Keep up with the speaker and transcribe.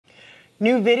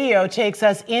New video takes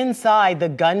us inside the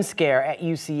gun scare at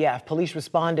UCF. Police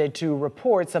responded to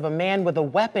reports of a man with a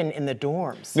weapon in the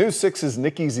dorms. News 6's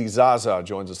Nikki Zizaza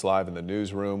joins us live in the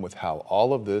newsroom with how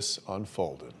all of this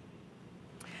unfolded.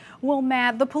 Well,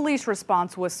 Matt, the police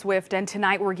response was swift, and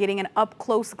tonight we're getting an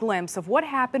up-close glimpse of what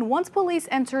happened once police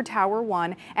entered Tower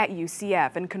 1 at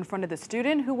UCF and confronted the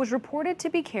student who was reported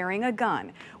to be carrying a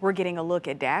gun. We're getting a look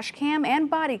at dash cam and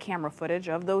body camera footage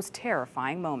of those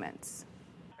terrifying moments.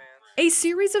 A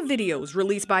series of videos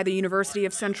released by the University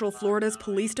of Central Florida's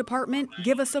police department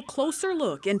give us a closer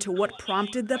look into what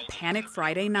prompted the panic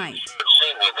Friday night.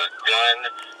 Seen with a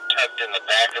gun tucked in the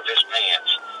back of his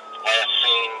pants. Last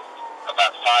seen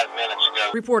about 5 minutes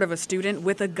ago. Report of a student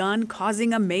with a gun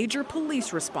causing a major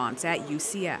police response at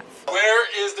UCF.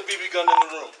 Where is the BB gun in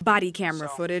the room? Body camera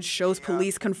footage shows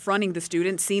police confronting the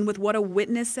student seen with what a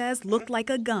witness says looked like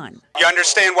a gun. You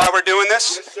understand why we're doing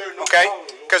this? Yes, sir, no okay? problem.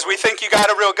 Because we think you got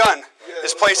a real gun.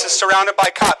 This place is surrounded by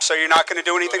cops, so you're not going to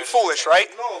do anything foolish, right?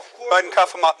 No, of course. Go ahead and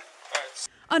cuff them up.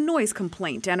 A noise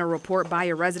complaint and a report by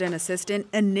a resident assistant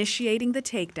initiating the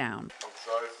takedown. I'm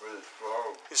sorry for this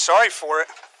problem. You're sorry for it.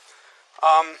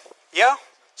 Yeah,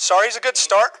 sorry's a good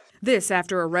start. This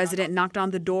after a resident knocked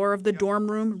on the door of the dorm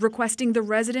room requesting the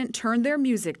resident turn their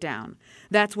music down.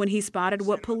 That's when he spotted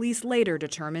what police later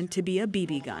determined to be a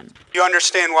BB gun. You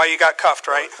understand why you got cuffed,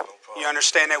 right? You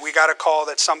understand that we got a call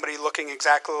that somebody looking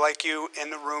exactly like you in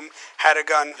the room had a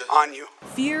gun on you.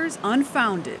 Fears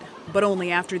unfounded, but only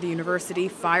after the university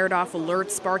fired off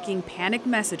alerts sparking panic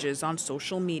messages on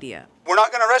social media. We're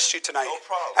not going to arrest you tonight. No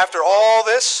problem. After all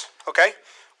this, okay?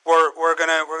 We're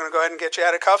gonna go ahead and get you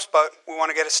out of cuffs, but we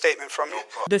want to get a statement from you.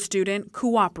 The student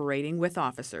cooperating with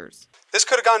officers. This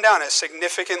could have gone down a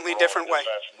significantly different way.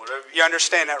 You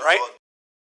understand that, right?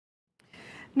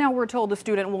 Now we're told the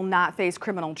student will not face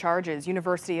criminal charges.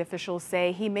 University officials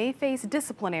say he may face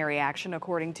disciplinary action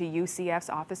according to UCF's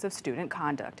Office of Student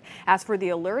Conduct. As for the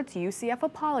alerts, UCF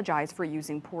apologized for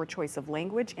using poor choice of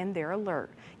language in their alert.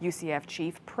 UCF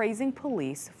chief praising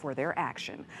police for their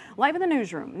action. Live in the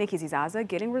newsroom, Nikki Zizaza,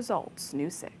 Getting Results,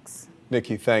 News 6.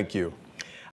 Nikki, thank you.